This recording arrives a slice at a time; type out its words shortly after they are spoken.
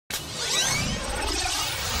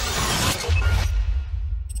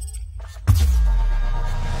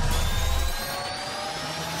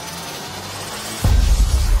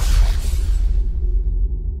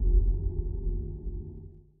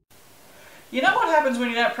You know what happens when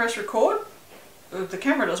you don't press record? The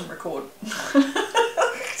camera doesn't record.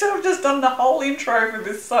 So I've just done the whole intro for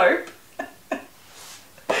this soap.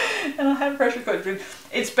 And I had press record.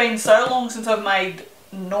 It's been so long since I've made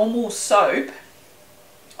normal soap,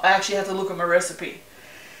 I actually had to look at my recipe.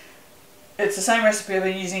 It's the same recipe I've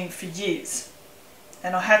been using for years.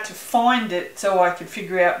 And I had to find it so I could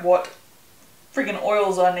figure out what friggin'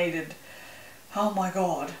 oils I needed. Oh my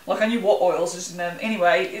god. Like I knew what oils, just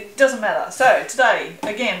anyway, it doesn't matter. So today,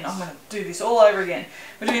 again, I'm going to do this all over again.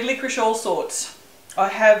 We're doing licorice Allsorts. I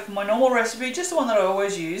have my normal recipe, just the one that I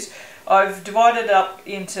always use. I've divided it up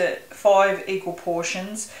into 5 equal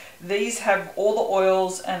portions. These have all the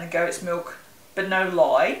oils and the goat's milk, but no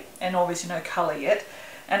lye, and obviously no colour yet.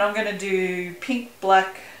 And I'm going to do pink,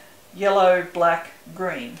 black, yellow, black,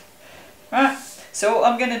 green. Right? So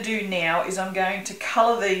what I'm going to do now is I'm going to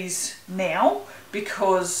colour these now,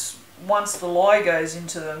 because once the lye goes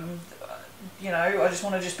into them, you know, I just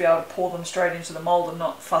want to just be able to pour them straight into the mould and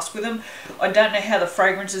not fuss with them. I don't know how the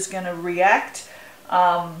fragrance is going to react.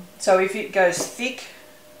 So if it goes thick,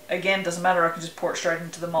 again, doesn't matter, I can just pour it straight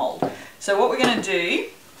into the mould. So what we're going to do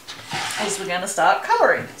is we're going to start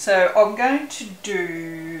colouring. So I'm going to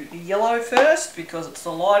do the yellow first because it's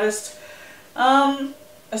the lightest.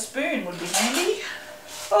 A spoon would be handy.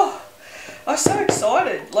 Oh, I'm so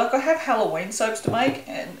excited. Like I have Halloween soaps to make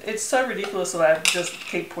and it's so ridiculous that I just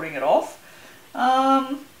keep putting it off.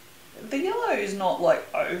 The yellow is not like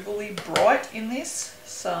overly bright in this,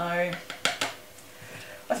 so I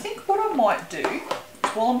think what I might do is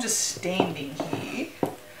while I'm just standing here,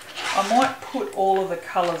 I might put all of the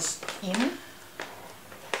colours in.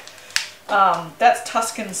 That's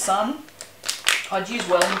Tuscan Sun. I'd use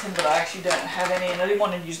Wellington, but I actually don't have any, and I didn't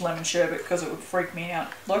want to use lemon sherbet because it would freak me out,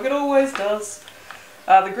 like it always does.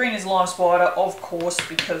 The green is Lime Spider, of course,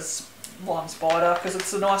 because Lime Spider, because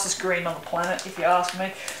it's the nicest green on the planet, if you ask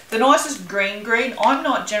me. The nicest green. I'm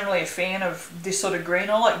not generally a fan of this sort of green.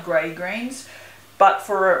 I like grey greens, but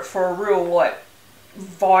for a real like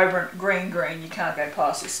vibrant green, you can't go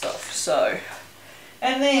past this stuff. So,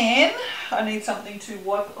 and then I need something to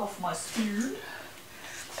wipe off my spoon.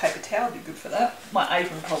 Paper towel would be good for that. My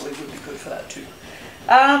apron probably would be good for that too.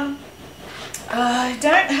 I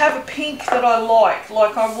don't have a pink that I like.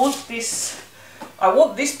 Like I want this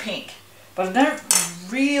pink, but I don't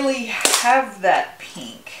really have that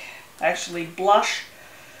pink. Actually, blush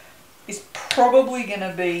is probably going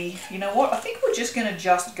to be, you know what, I think we're just going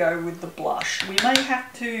to go with the blush. We may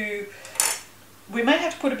have to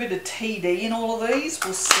put a bit of TD in all of these,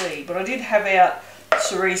 we'll see. But I did have out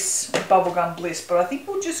Cerise Bubblegum Bliss, but I think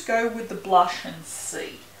we'll just go with the blush and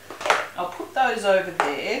see. I'll put those over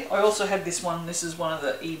there. I also had this one. This is one of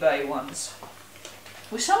the eBay ones.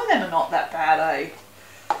 Well, some of them are not that bad, eh?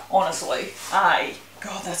 Honestly. Eh?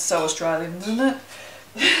 God, that's so Australian, isn't it?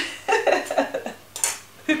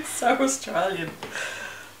 It's so Australian.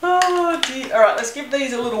 Oh dear. Alright, let's give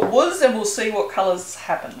these a little whiz and we'll see what colours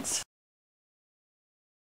happens.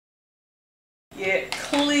 Yeah,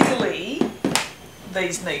 clearly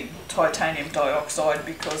these need titanium dioxide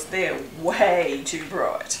because they're way too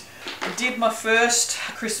bright. I did my first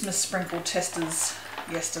Christmas sprinkle testers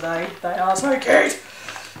yesterday. They are so cute.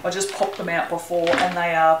 I just popped them out before and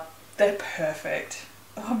they're perfect.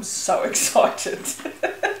 I'm so excited.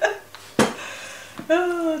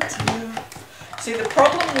 Oh dear. See, the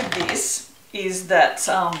problem with this is that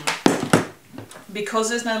because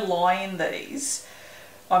there's no lye in these,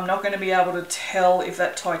 I'm not going to be able to tell if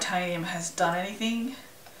that titanium has done anything.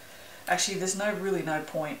 Actually, there's really no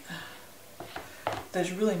point.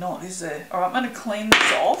 There's really not, is there? Alright, I'm going to clean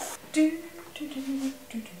this off.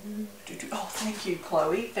 Oh, thank you,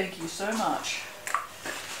 Chloe. Thank you so much.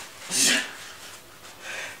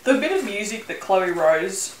 The bit of music that Chloe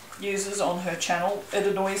Rose uses on her channel, it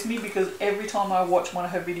annoys me because every time I watch one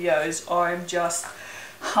of her videos, I'm just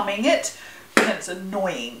humming it. And it's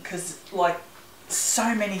annoying because, like,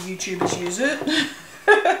 so many YouTubers use it.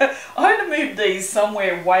 I'm going to move these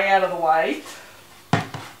somewhere way out of the way.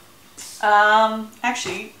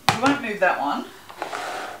 Actually, we won't move that one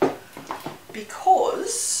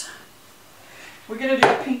because we're going to do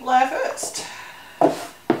the pink layer first.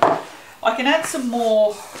 I can add some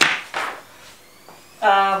more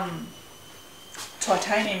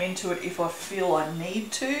titanium into it if I feel I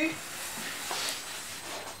need to.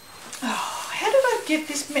 Oh, how did I get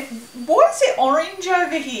this? Why is it orange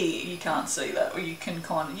over here? You can't see that, or you can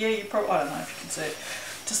kind of, yeah, you probably, I don't know if you can see it.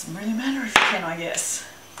 Doesn't really matter if you can, I guess.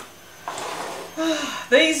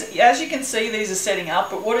 These, as you can see, these are setting up,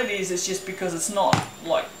 but what it is just because it's not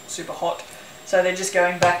like super hot, so they're just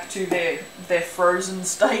going back to their frozen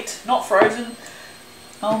state. Not frozen.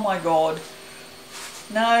 Oh my god.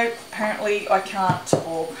 No, apparently I can't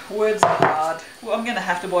talk. Words are hard. Well, I'm going to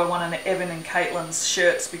have to buy one of Evan and Caitlin's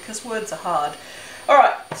shirts because words are hard.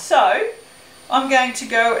 Alright, so I'm going to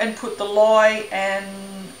go and put the lye, and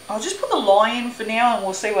I'll just put the lye in for now and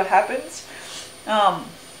we'll see what happens.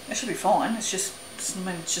 It should be fine. It's just, I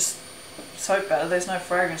mean, it's just soap batter. There's no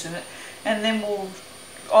fragrance in it. And then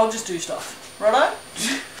I'll just do stuff. Righto?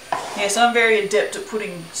 Yeah, so I'm very adept at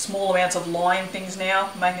putting small amounts of lye in things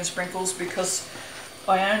now, making sprinkles, because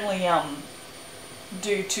I only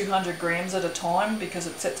do 200 grams at a time because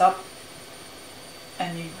it sets up,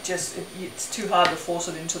 and you just, it's too hard to force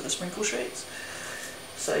it into the sprinkle sheets.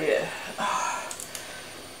 So yeah,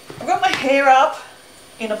 I've got my hair up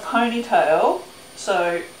in a ponytail,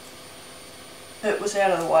 so it was out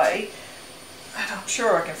of the way, and I'm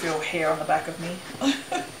sure I can feel hair on the back of me.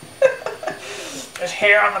 There's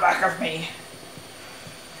hair on the back of me.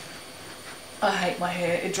 I hate my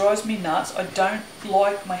hair. It drives me nuts. I don't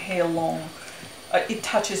like my hair long. It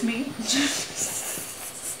touches me.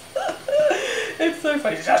 It's so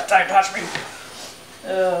funny. Just don't touch me.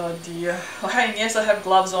 Oh dear. Hey, and yes, I have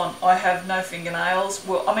gloves on. I have no fingernails.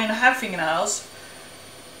 Well, I mean, I have fingernails.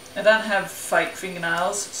 I don't have fake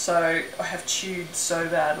fingernails, so I have chewed so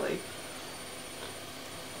badly.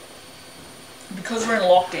 Because we're in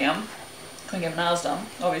lockdown, couldn't get my nails done,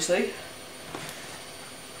 obviously.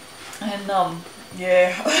 And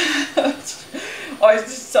yeah, I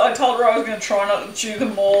told her I was going to try not to chew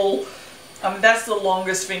them all. I mean, that's the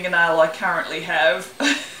longest fingernail I currently have.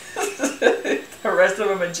 The rest of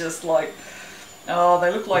them are just like, oh,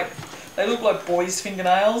 they look like boys'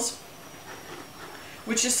 fingernails,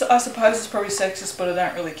 which is, I suppose, is probably sexist, but I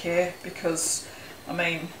don't really care because, I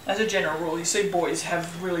mean, as a general rule, you see boys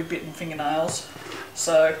have really bitten fingernails,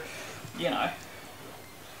 so you know.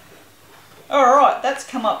 Alright, that's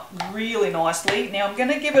come up really nicely. Now I'm going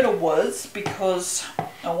to give it a whiz because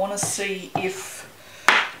I want to see if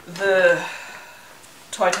the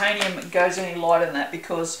titanium goes any lighter than that,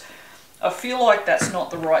 because I feel like that's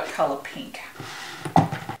not the right colour pink.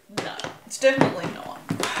 No, it's definitely not.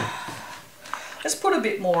 Let's put a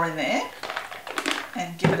bit more in there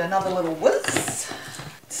and give it another little whiz.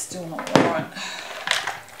 It's still not right.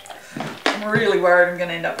 I'm really worried I'm going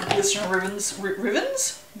to end up with glycerin ribbons.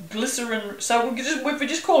 Glycerin. So if we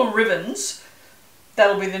just call them ribbons,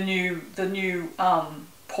 that'll be the new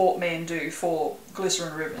portmanteau for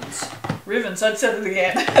glycerin ribbons. Ribbons. I'd said it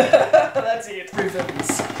again. That's it.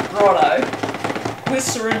 Ribbons. Righto.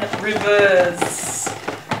 Glycerin rivers.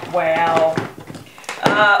 Wow.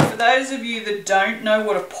 For those of you that don't know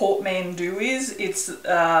what a portmanteau is, it's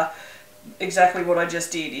exactly what I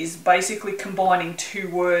just did. Is basically combining two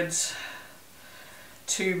words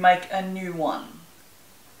to make a new one.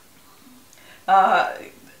 One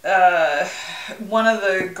of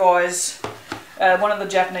the guys, one of the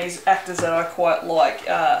Japanese actors that I quite like,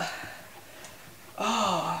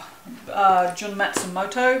 Jun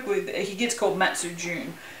Matsumoto, he gets called Matsu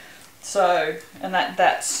Jun. So, and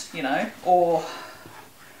that's, you know, or,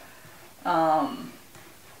 I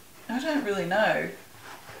don't really know.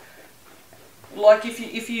 Like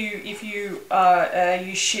if you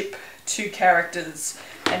ship two characters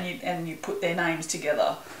and you put their names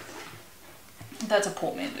together, that's a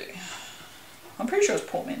portmanteau. I'm pretty sure it's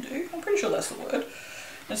portmanteau. I'm pretty sure that's the word.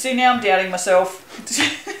 And see, now I'm doubting myself.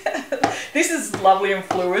 This is lovely and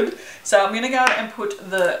fluid. So I'm going to go and put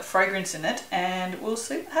the fragrance in it and we'll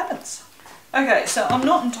see what happens. Okay, so I'm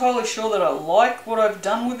not entirely sure that I like what I've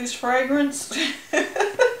done with this fragrance.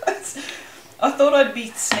 I thought I'd be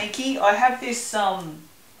sneaky. I have this,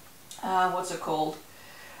 what's it called?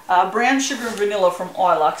 Brown sugar and vanilla from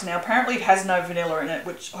Ilux. Now apparently it has no vanilla in it,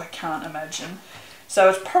 which I can't imagine. So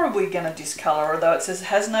it's probably going to discolour, although it says it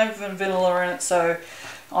has no vanilla in it, so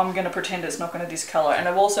I'm going to pretend it's not going to discolour. And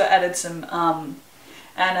I've also added some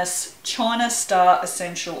anise China Star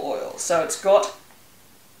essential oil. So it's got,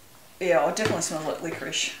 yeah, it definitely smells like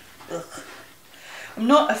licorice. Ugh. I'm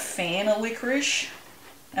not a fan of licorice,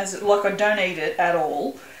 like I don't eat it at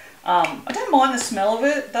all. I don't mind the smell of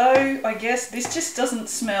it though. I guess this just doesn't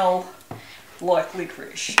smell like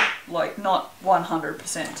licorice, like not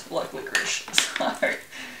 100% like licorice. So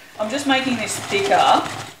I'm just making this thicker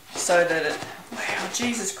so that it, wow,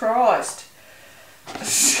 Jesus Christ,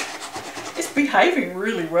 it's behaving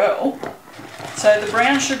really well. So the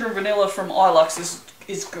brown sugar and vanilla from Ilux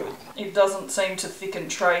is good. It doesn't seem to thicken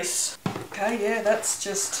trace. Okay, yeah, that's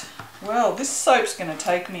just, well, this soap's going to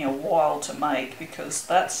take me a while to make because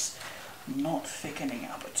that's not thickening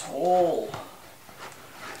up at all.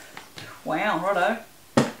 Wow, righto.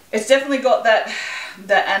 It's definitely got that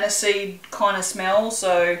aniseed kind of smell,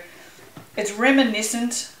 so it's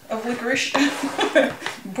reminiscent of Licorice.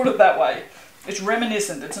 Put it that way. It's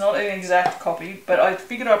reminiscent. It's not an exact copy, but I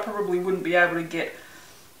figured I probably wouldn't be able to get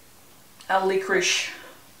a Licorice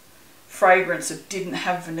fragrance that didn't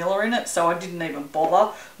have vanilla in it, so I didn't even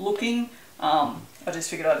bother looking. I just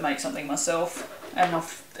figured I'd make something myself, and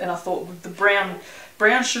I thought with the brown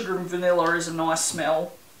sugar and vanilla is a nice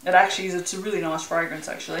smell. It actually is. It's a really nice fragrance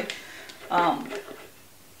actually. And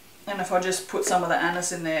if I just put some of the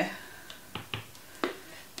anise in there,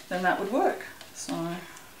 then that would work. So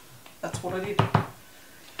that's what I did,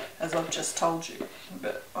 as I've just told you.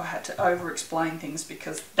 But I had to over-explain things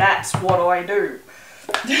because that's what I do.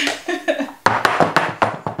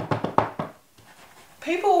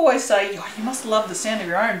 People always say, oh, you must love the sound of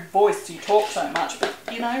your own voice, you talk so much. But,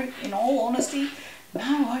 you know, in all honesty,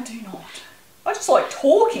 no, I do not. I just like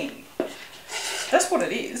talking. That's what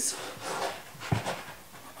it is.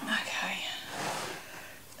 Okay.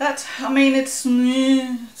 I mean, it's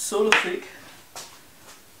sort of thick.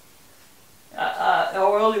 I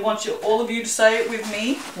really want all of you to say it with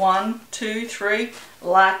me. 1, 2, 3.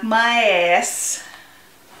 Like my ass.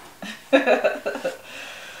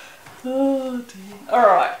 Oh dear.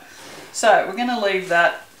 Alright, so we're going to leave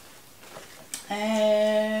that,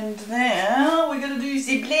 and now we're going to do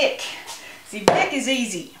the black. The black is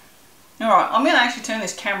easy. Alright, I'm going to actually turn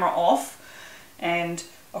this camera off, and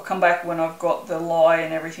I'll come back when I've got the lye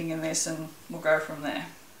and everything in this, and we'll go from there.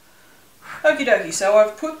 Okie dokie, so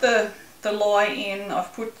I've put the lye in,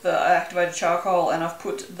 I've put the activated charcoal, and I've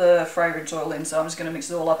put the fragrance oil in, so I'm just going to mix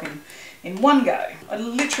it all up in one go. I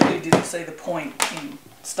literally didn't see the point in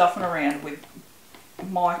stuffing around with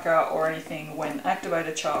mica or anything when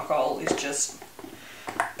activated charcoal is just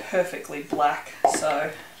perfectly black.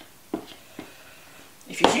 So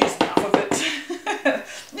if you use enough of it,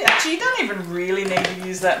 yeah, actually you don't even really need to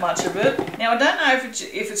use that much of it. Now I don't know if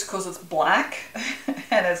it's because it's black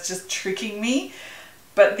and it's just tricking me,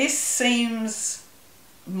 but this seems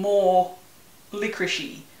more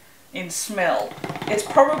licoricey in smell. It's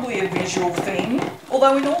probably a visual thing,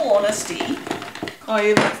 although in all honesty, oh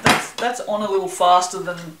yeah, that's on a little faster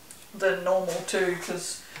than normal too,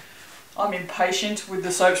 because I'm impatient with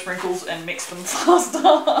the soap sprinkles and mix them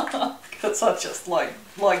faster because I just like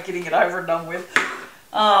getting it over and done with.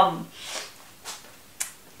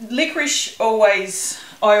 Licorice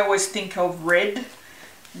I always think of red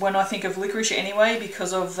when I think of licorice anyway,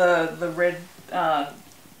 because of the red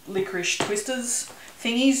licorice twisters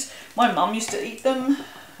thingies. My mum used to eat them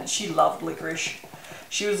and she loved licorice.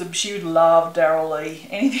 She would love Daryl Lee,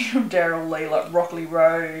 anything from Daryl Lee, like Rockley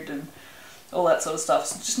Road and all that sort of stuff.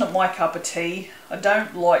 It's just not my cup of tea. I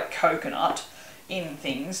don't like coconut in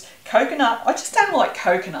things. Coconut, I just don't like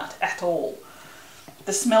coconut at all.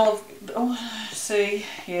 The smell of, oh, see,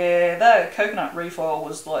 yeah, that coconut reef oil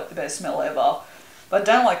was like the best smell ever. But I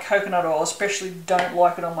don't like coconut oil, especially don't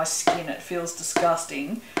like it on my skin. It feels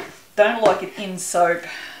disgusting. Don't like it in soap,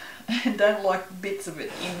 and don't like bits of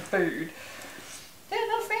it in food. Yeah,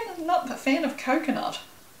 not a fan of coconut.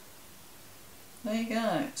 There you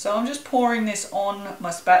go. So I'm just pouring this on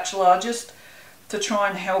my spatula just to try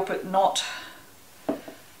and help it not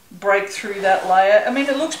break through that layer. I mean,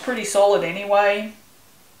 it looks pretty solid anyway,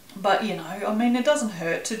 but you know, I mean, it doesn't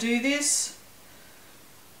hurt to do this.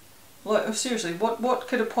 Like, seriously, what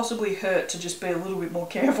could it possibly hurt to just be a little bit more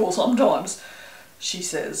careful sometimes? She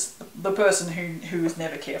says, the person who is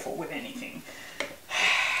never careful with anything.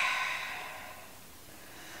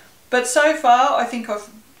 But so far, I think I've,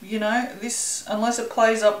 you know, this, unless it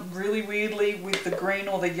plays up really weirdly with the green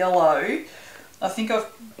or the yellow, I think I've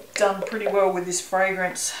done pretty well with this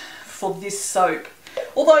fragrance for this soap.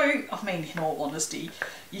 Although, I mean, in all honesty,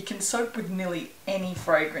 you can soap with nearly any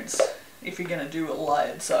fragrance if you're going to do a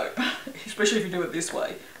layered soap, especially if you do it this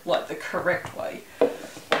way, like the correct way.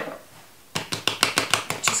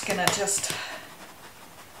 Just going to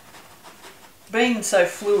being so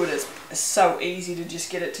fluid, it's so easy to just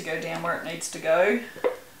get it to go down where it needs to go.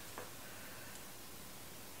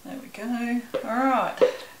 There we go. Alright.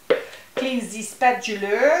 Clean the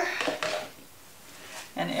spatula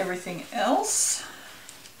and everything else,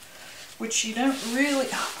 which you don't really,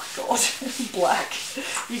 oh my god, black.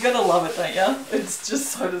 You gotta love it, don't you? It's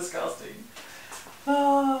just so disgusting.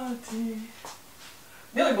 Oh dear.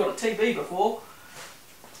 Nearly bought a TV before.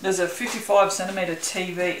 There's a 55cm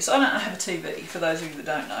TV. So I don't have a TV, for those of you that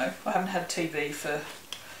don't know. I haven't had a TV for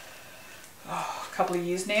a couple of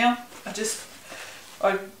years now.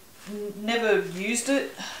 I never used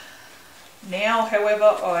it. Now, however,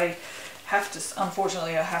 I have to,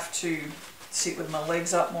 unfortunately, I have to sit with my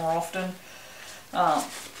legs up more often.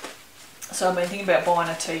 So I've been thinking about buying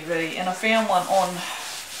a TV, and I found one on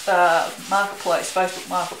marketplace, Facebook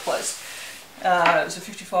marketplace. It was a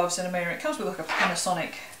 55 centimetre. It comes with like a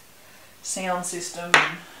Panasonic sound system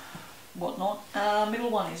and whatnot.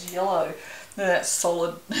 Middle one is yellow. That's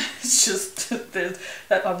solid. It's just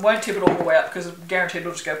that I won't tip it all the way up because I'm guaranteed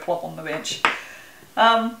it'll just go plop on the bench.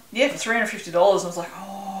 Yeah, for $350, I was like,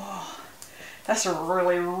 oh, that's a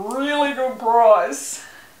really, really good price.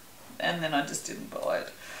 And then I just didn't buy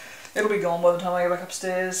it. It'll be gone by the time I go back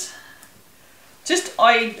upstairs. Just,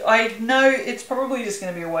 I know it's probably just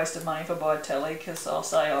going to be a waste of money if I buy a telly, because I'll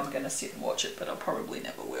say I'm going to sit and watch it, but I probably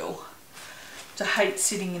never will. I hate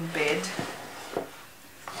sitting in bed.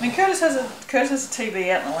 I mean, Curtis has a TV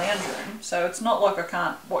out in the lounge room, so it's not like I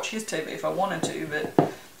can't watch his TV if I wanted to,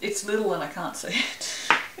 but it's little and I can't see it.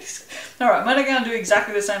 Alright, I'm going to do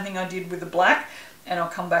exactly the same thing I did with the black, and I'll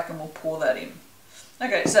come back and we'll pour that in.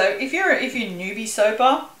 Okay, so if you're newbie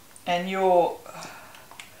soaper and your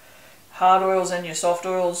hard oils and your soft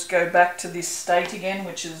oils go back to this state again,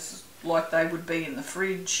 which is like they would be in the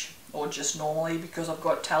fridge or just normally, because I've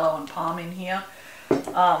got tallow and palm in here,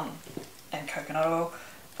 and coconut oil.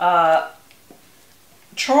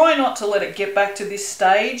 Try not to let it get back to this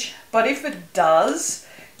stage, but if it does,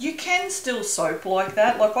 you can still soap like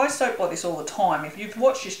that. Like, I soap like this all the time. If you've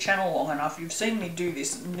watched this channel long enough, you've seen me do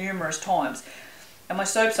this numerous times, and my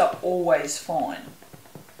soaps are always fine.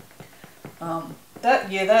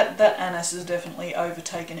 That anise has definitely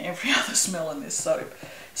overtaken every other smell in this soap.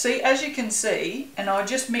 See, as you can see, and I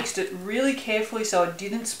just mixed it really carefully so I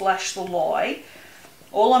didn't splash the lye.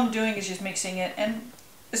 All I'm doing is just mixing it, and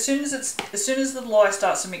as soon as the lye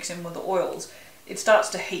starts to mix in with the oils, it starts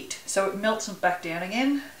to heat, so it melts them back down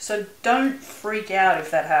again. So don't freak out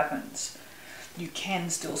if that happens. You can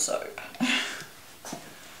still soap.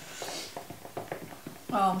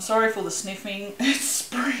 Oh, I'm sorry for the sniffing. It's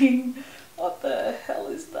spring. What the hell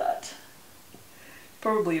is that?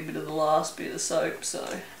 Probably a bit of the last bit of soap,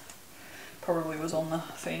 so probably was on the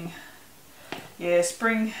thing. Yeah,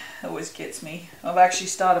 spring always gets me. I've actually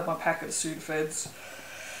started my packet of Sudafeds.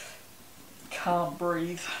 Can't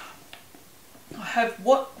breathe. I have,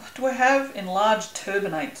 what do I have? Enlarged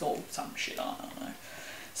turbinates or some shit, I don't know.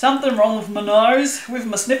 Something wrong with my nose, with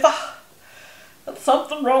my sniffer. That's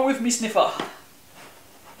something wrong with me sniffer.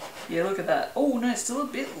 Yeah, look at that. Oh no, it's still a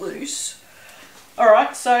bit loose.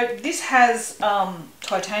 Alright, so this has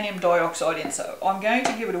titanium dioxide in, so I'm going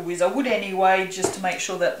to give it a whiz. I would anyway, just to make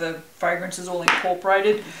sure that the fragrance is all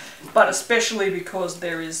incorporated, but especially because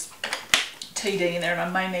there is TD in there, and I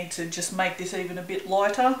may need to just make this even a bit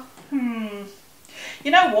lighter.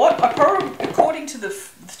 You know what? I probably, according to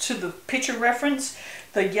the picture reference,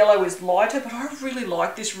 the yellow is lighter, but I really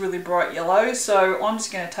like this really bright yellow, so I'm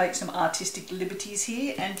just going to take some artistic liberties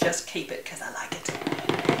here and just keep it because I like it.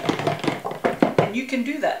 And you can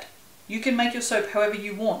do that. You can make your soap however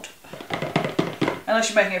you want. Unless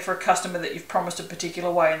you're making it for a customer that you've promised a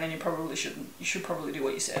particular way, and then you probably shouldn't. You should probably do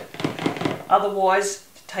what you said. Otherwise,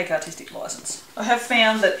 take artistic license. I have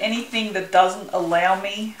found that anything that doesn't allow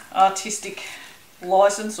me artistic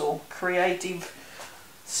license or creative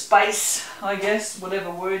space, I guess,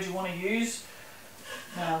 whatever word you want to use.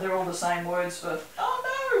 They're all the same words for,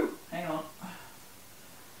 oh no, hang on.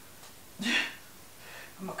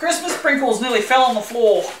 My Christmas sprinkles nearly fell on the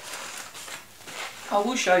floor. I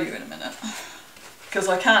will show you in a minute, because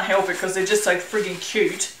I can't help it because they're just so friggin'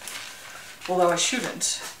 cute. Although I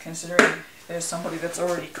shouldn't, considering there's somebody that's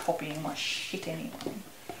already copying my shit anyway.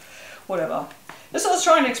 Whatever. This I was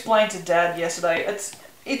trying to explain to Dad yesterday.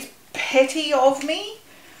 It's petty of me,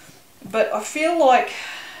 but I feel like,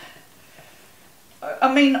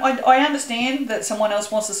 I mean, I understand that someone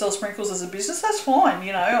else wants to sell sprinkles as a business. That's fine,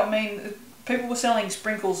 you know. I mean, people were selling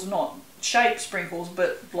sprinkles, not shaped sprinkles,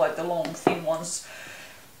 but like the long, thin ones,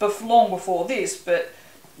 but long before this. But,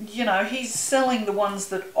 you know, he's selling the ones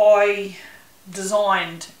that I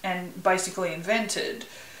designed and basically invented.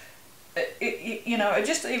 You know,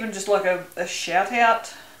 even just like a shout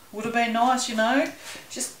out would have been nice, you know.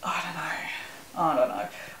 Just, I don't know.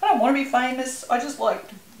 I don't want to be famous. I just like,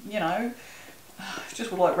 you know,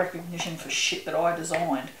 just would like recognition for shit that I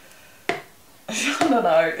designed. I don't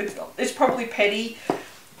know. It's probably petty.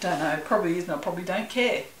 Don't know. It probably is. And I probably don't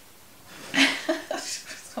care.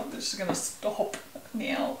 I'm just going to stop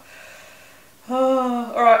now.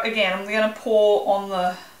 Alright, again, I'm going to pour on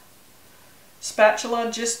the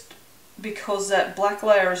spatula just because that black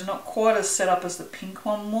layer is not quite as set up as the pink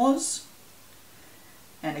one was.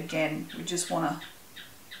 And again, we just want to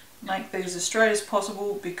make these as straight as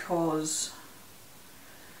possible because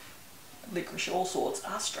Licorice Allsorts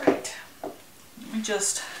are straight. Let me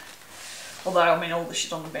just, although I mean all the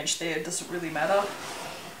shit on the bench there, doesn't really matter.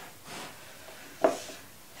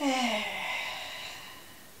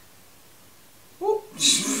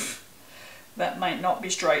 That may not be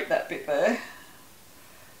straight, that bit there.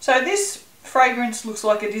 So this fragrance looks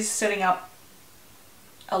like it is setting up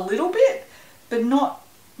a little bit, but not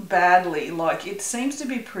badly. Like, it seems to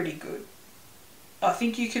be pretty good. I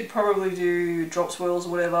think you could probably do drop swirls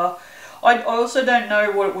or whatever. I also don't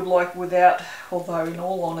know what it would like without, although in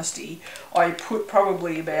all honesty, I put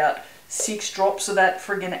probably about 6 drops of that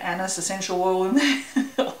friggin' anise essential oil in there.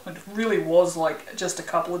 It really was like just a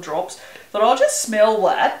couple of drops. But I'll just smell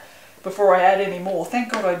that before I add any more.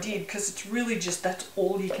 Thank God I did, because it's really just, that's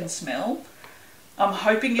all you can smell. I'm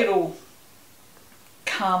hoping it'll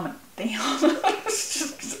calm it down.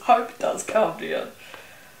 Just hope it does calm down.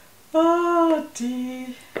 Oh dear.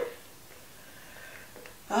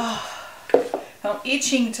 Oh. I'm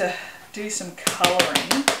itching to do some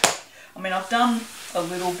colouring. I mean, I've done a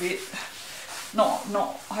little bit.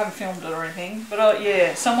 I haven't filmed it or anything. But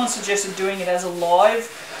yeah, someone suggested doing it as a live,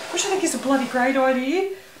 which I think is a bloody great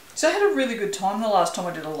idea. So I had a really good time the last time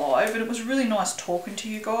I did a live, and it was really nice talking to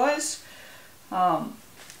you guys.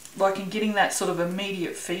 Like, and getting that sort of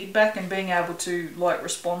immediate feedback and being able to like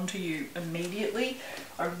respond to you immediately.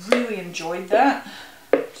 I really enjoyed that.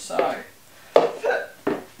 So,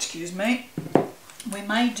 excuse me. We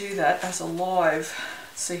may do that as a live,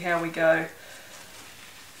 see how we go.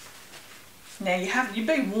 Now you've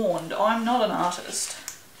been warned, I'm not an artist.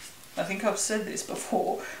 I think I've said this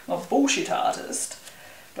before. I'm a bullshit artist,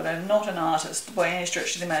 but I'm not an artist by any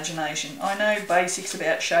stretch of the imagination. I know basics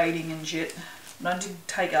about shading and shit, and I did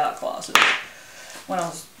take art classes when I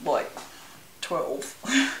was like 12.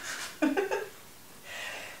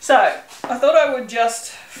 So I thought I would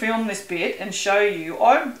just film this bit and show you.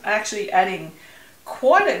 I'm actually adding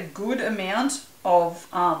quite a good amount of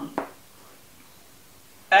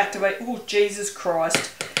activated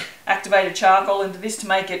charcoal into this to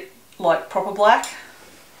make it like proper black.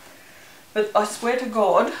 But I swear to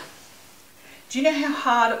God, do you know how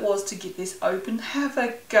hard it was to get this open? Have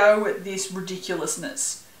a go at this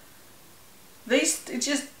ridiculousness. They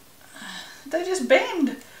just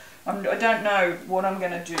bend. I don't know what I'm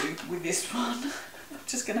going to do with this one. I'm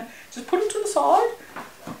just going to put it to the side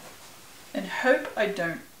and hope I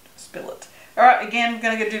don't spill it. Alright, again, I'm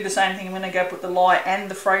going to go do the same thing. I'm going to go put the lye and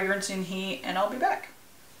the fragrance in here, and I'll be back.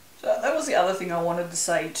 So that was the other thing I wanted to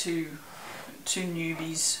say to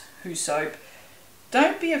newbies who soap.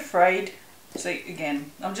 Don't be afraid. See,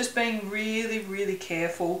 again, I'm just being really, really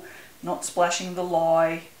careful, not splashing the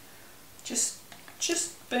lye. Just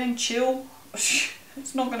being chill.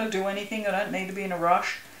 It's not going to do anything. I don't need to be in a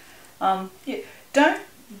rush. Yeah,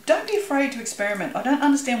 don't be afraid to experiment. I don't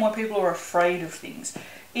understand why people are afraid of things.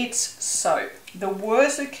 It's soap. The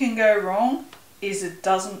worst that can go wrong is it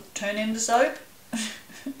doesn't turn into soap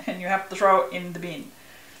and you have to throw it in the bin.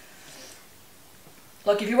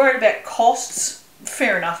 Like, if you're worried about costs,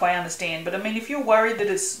 fair enough, I understand. But I mean, if you're worried that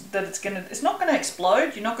it's not going to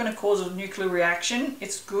explode, you're not going to cause a nuclear reaction,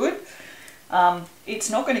 it's good. It's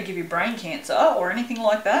not going to give you brain cancer or anything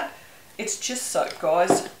like that. It's just soap,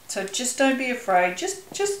 guys. So just don't be afraid.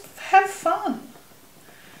 Just have fun.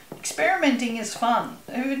 Experimenting is fun.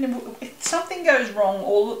 If something goes wrong,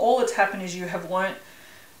 all that's happened is you have learnt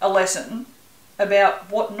a lesson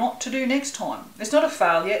about what not to do next time. It's not a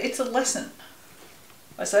failure, it's a lesson.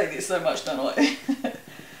 I say this so much, don't I?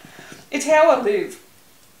 It's how I live.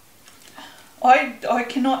 I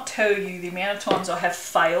cannot tell you the amount of times I have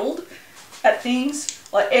failed at things.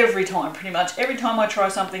 Like, every time, pretty much. Every time I try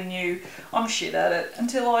something new, I'm shit at it.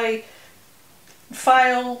 Until I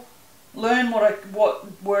fail, learn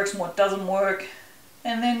what works and what doesn't work,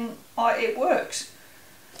 and then it works.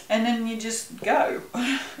 And then you just go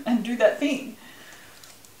and do that thing.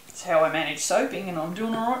 That's how I manage soaping, and I'm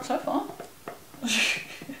doing alright so far.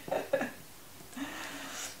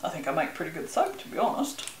 I think I make pretty good soap, to be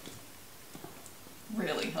honest.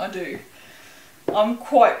 Really, I do. I'm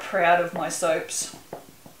quite proud of my soaps.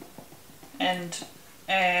 And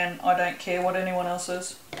I don't care what anyone else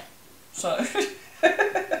says. So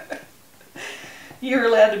you're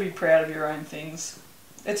allowed to be proud of your own things.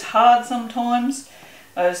 It's hard sometimes.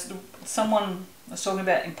 Someone was talking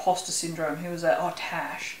about imposter syndrome. Who was that? Oh,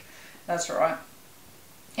 Tash. That's right.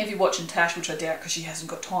 If you're watching Tash, which I doubt because she hasn't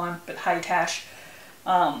got time, but hey Tash.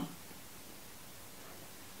 And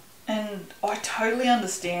I totally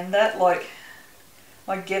understand that. Like,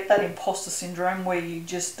 I get that imposter syndrome where you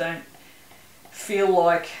just don't feel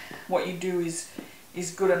like what you do is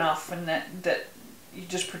good enough, and that you're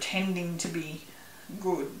just pretending to be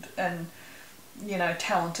good and, you know,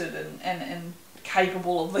 talented and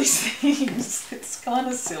capable of these things. It's kind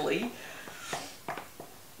of silly.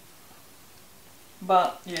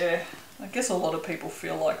 But yeah, I guess a lot of people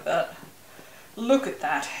feel like that. Look at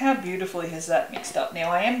that, how beautifully has that mixed up. Now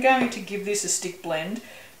I am going to give this a stick blend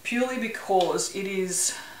purely because it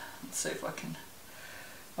is, let's see if I can,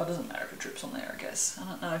 oh, it doesn't matter if it drips on there I guess. I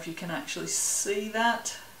don't know if you can actually see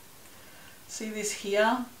that. See this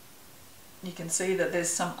here? You can see that there's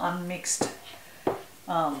some unmixed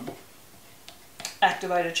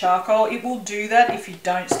activated charcoal. It will do that if you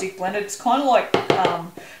don't stick blend it. It's kind of like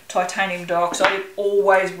titanium dioxide. It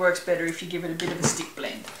always works better if you give it a bit of a stick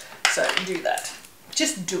blend. So do that.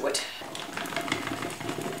 Just do it.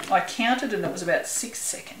 I counted and it was about 6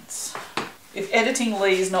 seconds. If editing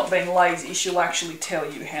Lee is not being lazy, she'll actually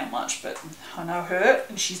tell you how much, but I know her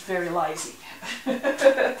and she's very lazy.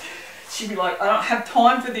 She'd be like, I don't have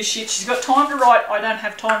time for this shit. She's got time to write, I don't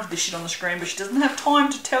have time for this shit on the screen, but she doesn't have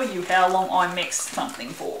time to tell you how long I mixed something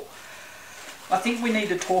for. I think we need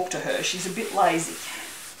to talk to her. She's a bit lazy.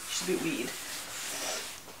 She's a bit weird.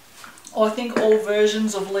 I think all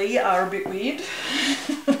versions of Lee are a bit weird.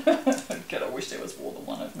 God, I wish there was more than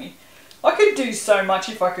one of me. I could do so much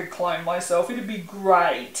if I could clone myself. It'd be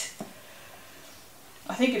great.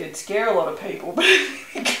 I think it'd scare a lot of people, but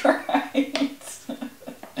it'd be great.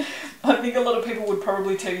 I think a lot of people would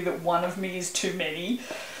probably tell you that one of me is too many.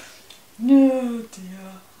 Oh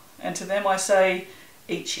dear. And to them I say,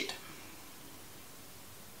 eat shit.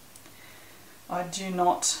 I do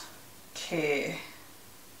not care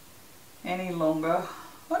any longer.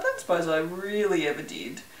 I don't suppose I really ever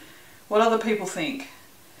did. What other people think.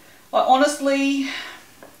 Honestly,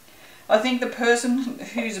 I think the person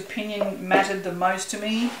whose opinion mattered the most to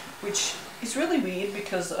me, which is really weird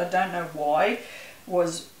because I don't know why,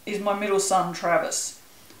 is my middle son Travis.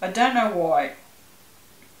 I don't know why.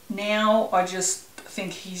 Now I just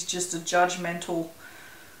think he's just a judgmental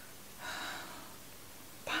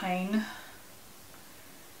pain.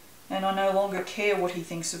 And I no longer care what he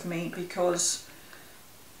thinks of me because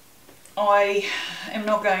I am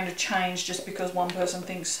not going to change just because one person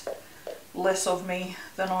thinks less of me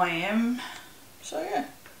than I am. So yeah.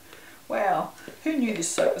 Wow. Who knew this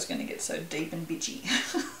soap was going to get so deep and bitchy?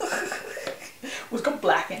 Well, it's got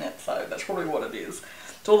black in it, so that's probably what it is.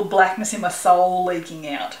 It's all the blackness in my soul leaking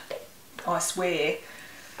out. I swear.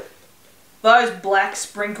 Those black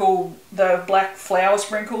the black flower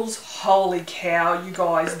sprinkles, holy cow, you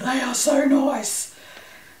guys, they are so nice.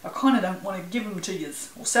 I kind of don't want to give them to you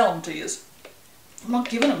or sell them to you. I'm not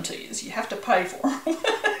giving them to you, you have to pay for them.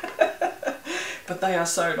 But they are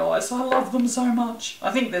so nice, I love them so much.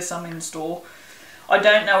 I think there's some in store. I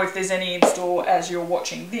don't know if there's any in store as you're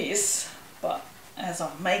watching this, but as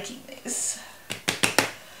I'm making this,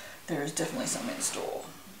 there is definitely some in store.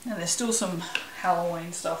 And there's still some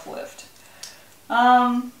Halloween stuff left.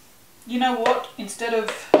 You know what? Instead of...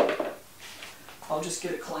 I'll just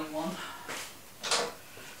get a clean one.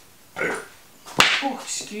 Oh,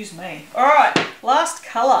 excuse me. Alright, last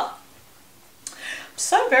colour. I'm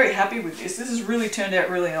so very happy with this. This has really turned out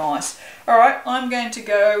really nice. Alright, I'm going to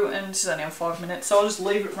go, and this is only on 5 minutes, so I'll just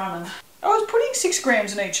leave it running. I was putting 6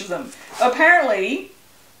 grams in each of them. Apparently,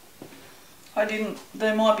 I didn't,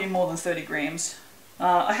 there might be more than 30 grams.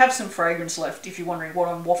 I have some fragrance left, if you're wondering what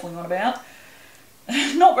I'm waffling on about.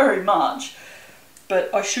 Not very much,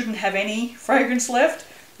 but I shouldn't have any fragrance left.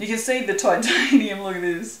 You can see the titanium, look at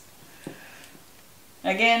this.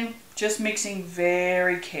 Again, just mixing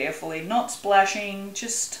very carefully, not splashing,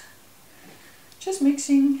 just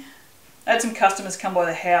mixing. I had some customers come by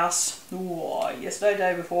the house yesterday,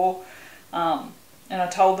 day before, and I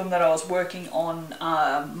told them that I was working on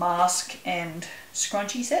mask and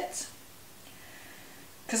scrunchie sets.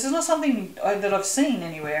 Because it's not something that I've seen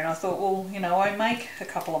anywhere, and I thought, well, you know, I make a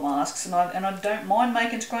couple of masks, and I don't mind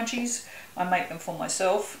making scrunchies. I make them for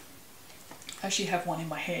myself. I actually have one in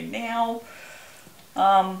my hair now.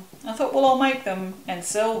 I thought, well, I'll make them and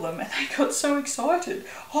sell them, and they got so excited.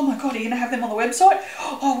 Oh my god, are you going to have them on the website?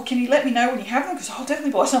 Oh, can you let me know when you have them? Because I'll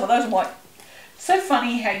definitely buy some of those. I'm like, it's so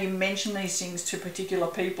funny how you mention these things to particular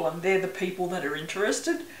people, and they're the people that are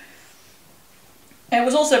interested. And it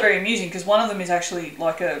was also very amusing because one of them is actually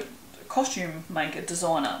like a costume maker,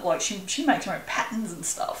 designer. Like she makes her own patterns and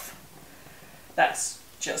stuff. That's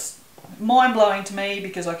just mind-blowing to me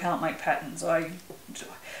because I can't make patterns. I'm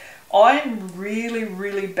really,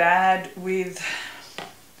 really bad with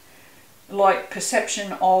like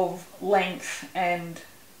perception of length and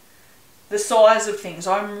the size of things.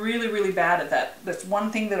 I'm really, really bad at that. That's one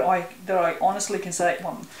thing that I honestly can say.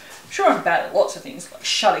 Well, I'm sure I'm bad at lots of things, like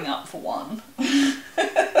shutting up for one.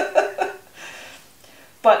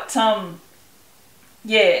 But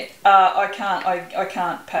yeah, I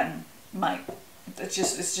can't pattern make It's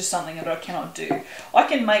just something that I cannot do. I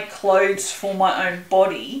can make clothes for my own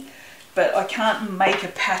body, but I can't make a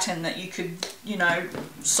pattern that you could, you know,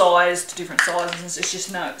 size to different sizes. It's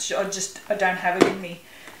just no, I don't have it in me.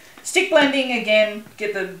 Stick blending again,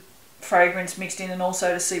 get the fragrance mixed in, and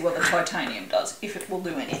also to see what the titanium does, if it will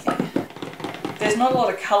do anything. There's not a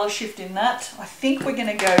lot of colour shift in that. I think we're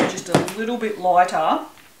going to go just a little bit lighter,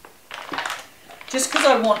 just because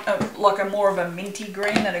I want like a more of a minty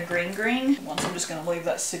green than a green. Once I'm just going to leave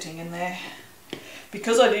that sitting in there.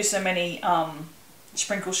 Because I do so many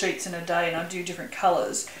sprinkle sheets in a day and I do different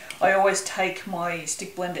colours, I always take my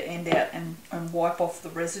stick blender end out and wipe off the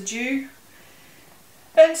residue.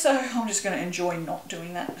 And so I'm just going to enjoy not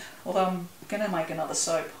doing that. Although I'm going to make another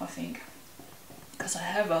soap, I think. Because I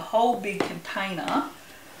have a whole big container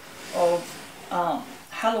of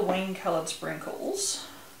Halloween coloured sprinkles.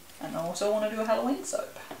 And I also want to do a Halloween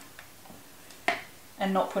soap.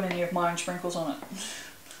 And not put any of my own sprinkles on it.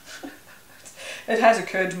 It has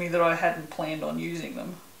occurred to me that I hadn't planned on using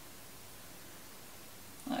them.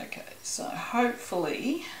 Okay, so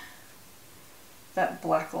hopefully that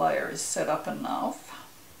black layer is set up enough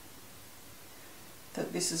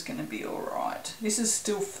that this is going to be alright. This is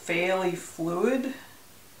still fairly fluid,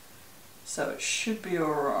 so it should be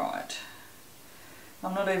alright.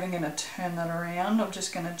 I'm not even going to turn that around. I'm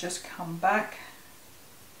just going to come back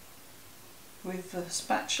with the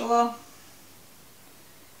spatula,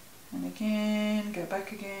 and again, go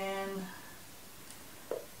back again,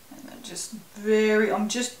 and then I'm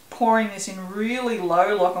just pouring this in really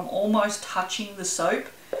low, like I'm almost touching the soap,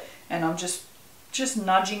 and I'm just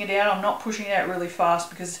nudging it out. I'm not pushing it out really fast,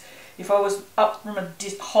 because if I was up from a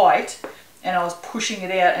height and I was pushing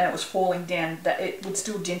it out and it was falling down, that it would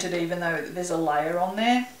still dent it even though there's a layer on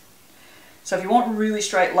there. So if you want really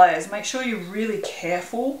straight layers, make sure you're really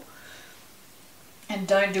careful and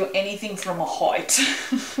don't do anything from a height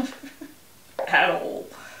at all.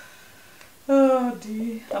 Oh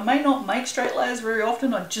dear. I may not make straight layers very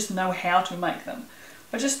often, I just know how to make them.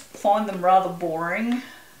 I just find them rather boring.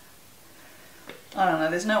 I don't know,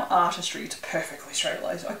 there's no artistry to perfectly straight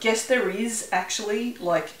layers. I guess there is actually,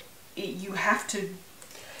 like, you have to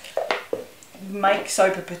make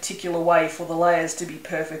soap a particular way for the layers to be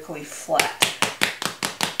perfectly flat.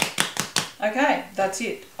 Okay, that's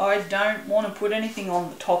it. I don't want to put anything on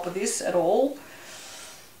the top of this at all,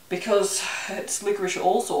 because it's Licorice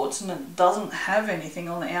Allsorts and it doesn't have anything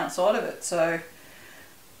on the outside of it. So,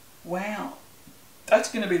 wow.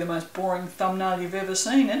 That's going to be the most boring thumbnail you've ever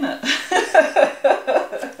seen, isn't it?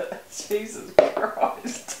 Jesus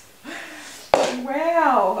Christ.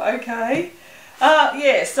 Wow, okay.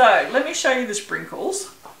 Yeah, so let me show you the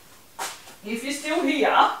sprinkles. If you're still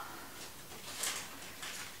here,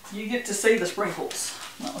 you get to see the sprinkles.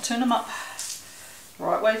 I'll turn them up the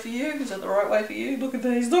right way for you. Is that the right way for you? Look at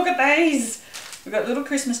these, look at these! We've got little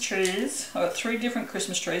Christmas trees. I've got 3 different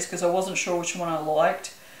Christmas trees because I wasn't sure which one I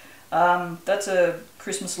liked. That's a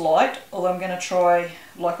Christmas light, although I'm going to try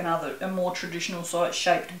like a more traditional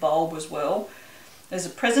shaped bulb as well. There's a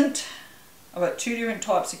present. I've got 2 different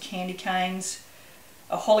types of candy canes,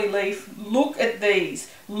 a holly leaf. Look at these.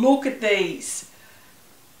 Look at these.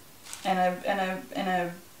 And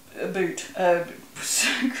a boot.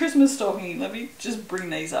 Christmas stocking. Let me just bring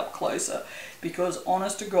these up closer, because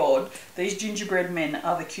honest to God, these gingerbread men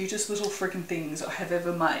are the cutest little freaking things I have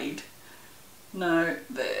ever made. No,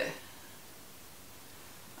 there.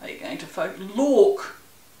 Are you going to focus? Look!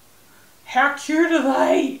 How cute are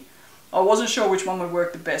they? I wasn't sure which one would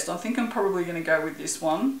work the best. I think I'm probably going to go with this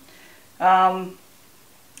one. I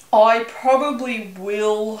probably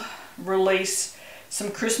will release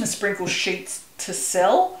some Christmas sprinkle sheets to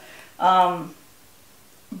sell.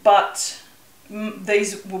 But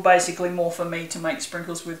these were basically more for me to make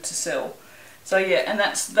sprinkles with to sell. So yeah, and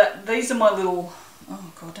that's that. These are my little.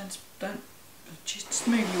 Oh God, don't just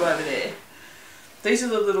move you over there. These are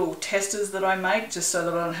the little testers that I make just so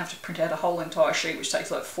that I don't have to print out a whole entire sheet, which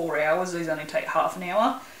takes like 4 hours. These only take half an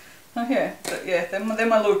hour. Okay, but yeah, they're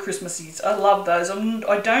my little Christmassies. I love those.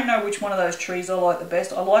 I don't know which one of those trees I like the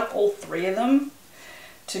best. I like all 3 of them,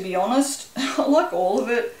 to be honest. I like all of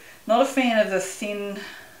it. Not a fan of the thin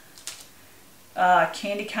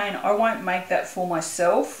candy cane. I won't make that for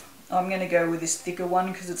myself. I'm going to go with this thicker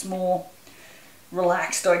one because it's more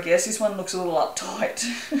relaxed, I guess. This one looks a little uptight.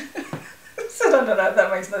 So I don't know if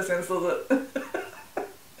that makes no sense, does it? But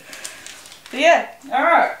yeah,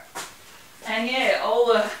 alright. And yeah, all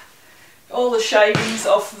the shavings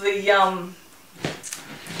off the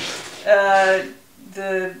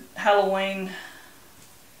Halloween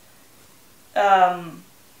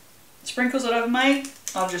sprinkles that I've made,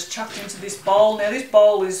 I've just chucked into this bowl. Now this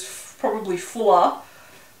bowl is probably fuller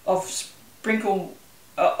of sprinkle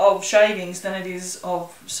of shavings than it is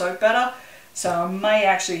of soap batter. So I may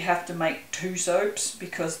actually have to make 2 soaps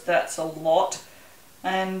because that's a lot.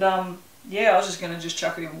 And yeah, I was just going to just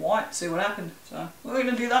chuck it in white, see what happened. So we're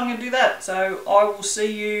going to do that. I'm going to do that. So I will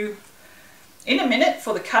see you in a minute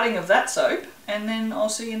for the cutting of that soap, and then I'll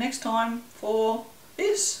see you next time for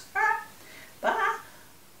this. Alright, bye.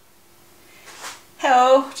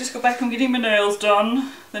 Hello, just got back from getting my nails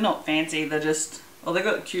done. They're not fancy, they're just, oh, they've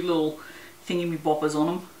got cute little thingy-me-boppers on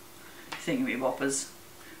them. Thingy-me-boppers.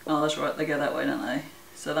 Oh, that's right, they go that way, don't they?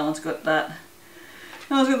 So that one's got that.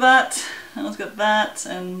 That one's got that. That one's got that.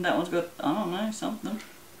 And that one's got, I don't know, something.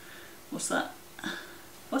 What's that?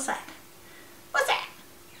 What's that? What's that?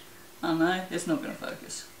 I don't know, it's not going to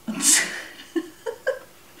focus.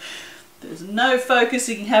 There's no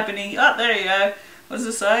focusing happening. Oh, there you go. What does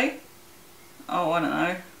it say? Oh, I don't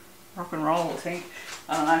know. Rock and roll, I think.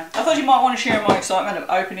 I don't know. I thought you might want to share my excitement of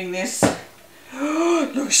opening this.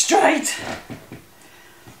 Look straight.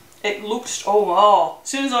 It looks, oh, as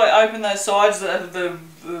soon as I opened those sides, the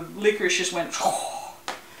licorice just went. Oh.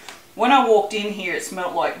 When I walked in here, it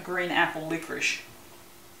smelled like green apple licorice.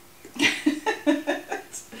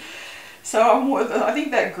 So I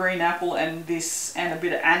think that green apple and this and a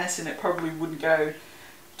bit of anise in it probably wouldn't go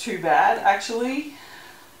too bad, actually.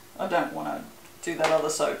 I don't want to do that other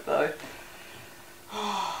soap though.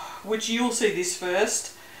 Which you'll see this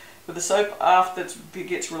first. But the soap after it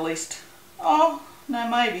gets released. Oh, no,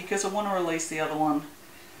 maybe, because I want to release the other one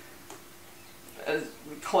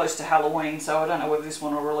close to Halloween, so I don't know whether this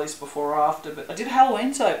one will release before or after. But I did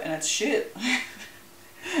Halloween soap and it's shit.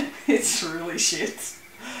 It's really shit.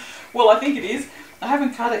 Well, I think it is. I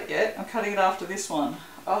haven't cut it yet. I'm cutting it after this one.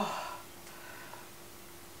 Oh.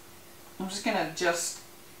 I'm just going to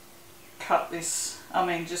cut this,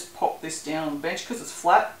 just pop this down on the bench because it's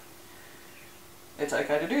flat. It's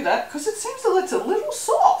okay to do that because it seems that it's a little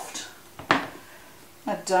soft.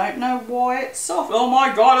 I don't know why it's soft. Oh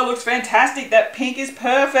my god, it looks fantastic. That pink is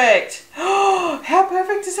perfect. Oh, how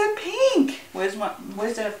perfect is that pink? Where's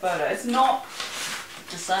that photo? It's not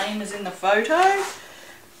the same as in the photo.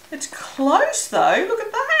 It's close though. Look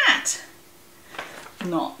at that.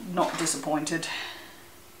 Not disappointed.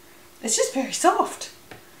 It's just very soft.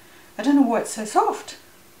 I don't know why it's so soft.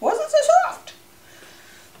 Why is it so soft?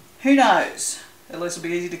 Who knows? At least it'll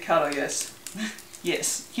be easy to cut, I guess.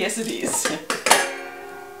 Yes it is.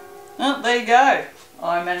 Oh, there you go.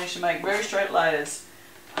 I managed to make very straight layers.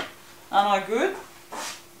 Aren't I good?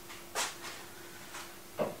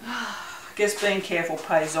 I guess being careful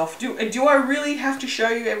pays off. Do I really have to show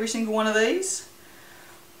you every single one of these?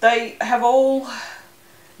 They have all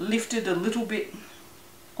lifted a little bit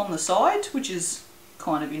on the side, which is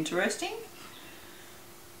kind of interesting.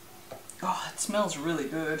 Oh, it smells really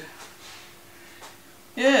good.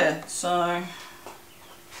 Yeah, so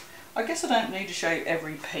I guess I don't need to show you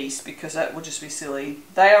every piece because that would just be silly.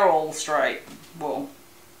 They are all straight. Well,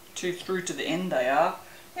 through to the end they are.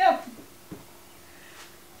 Yep.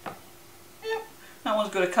 Yep. That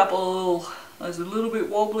one's got a couple, those a little bit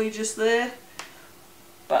wobbly just there.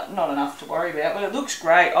 But not enough to worry about. But it looks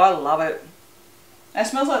great. I love it. It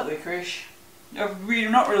smells like licorice. You're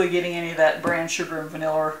not really getting any of that brown sugar and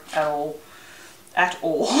vanilla at all. At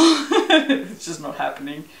all. It's just not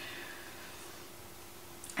happening.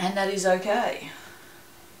 And that is okay.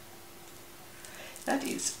 That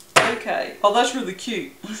is okay. Oh, that's really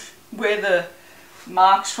cute. Where the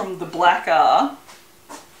marks from the black are,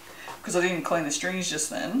 because I didn't clean the strings just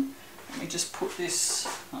then. Let me just put this,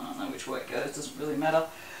 I don't know which way it goes, doesn't really matter.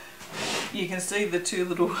 You can see the two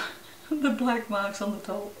little, the black marks on the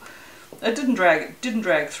top. It didn't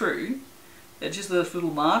drag through. They're just those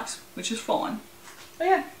little marks, which is fine. But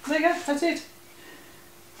yeah, there you go, that's it.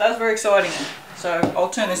 That was very exciting. So I'll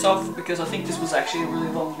turn this off because I think this was actually a really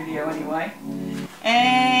long video anyway.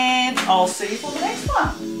 And I'll see you for the next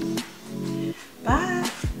one. Bye.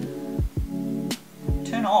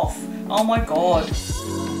 Turn off. Oh my god.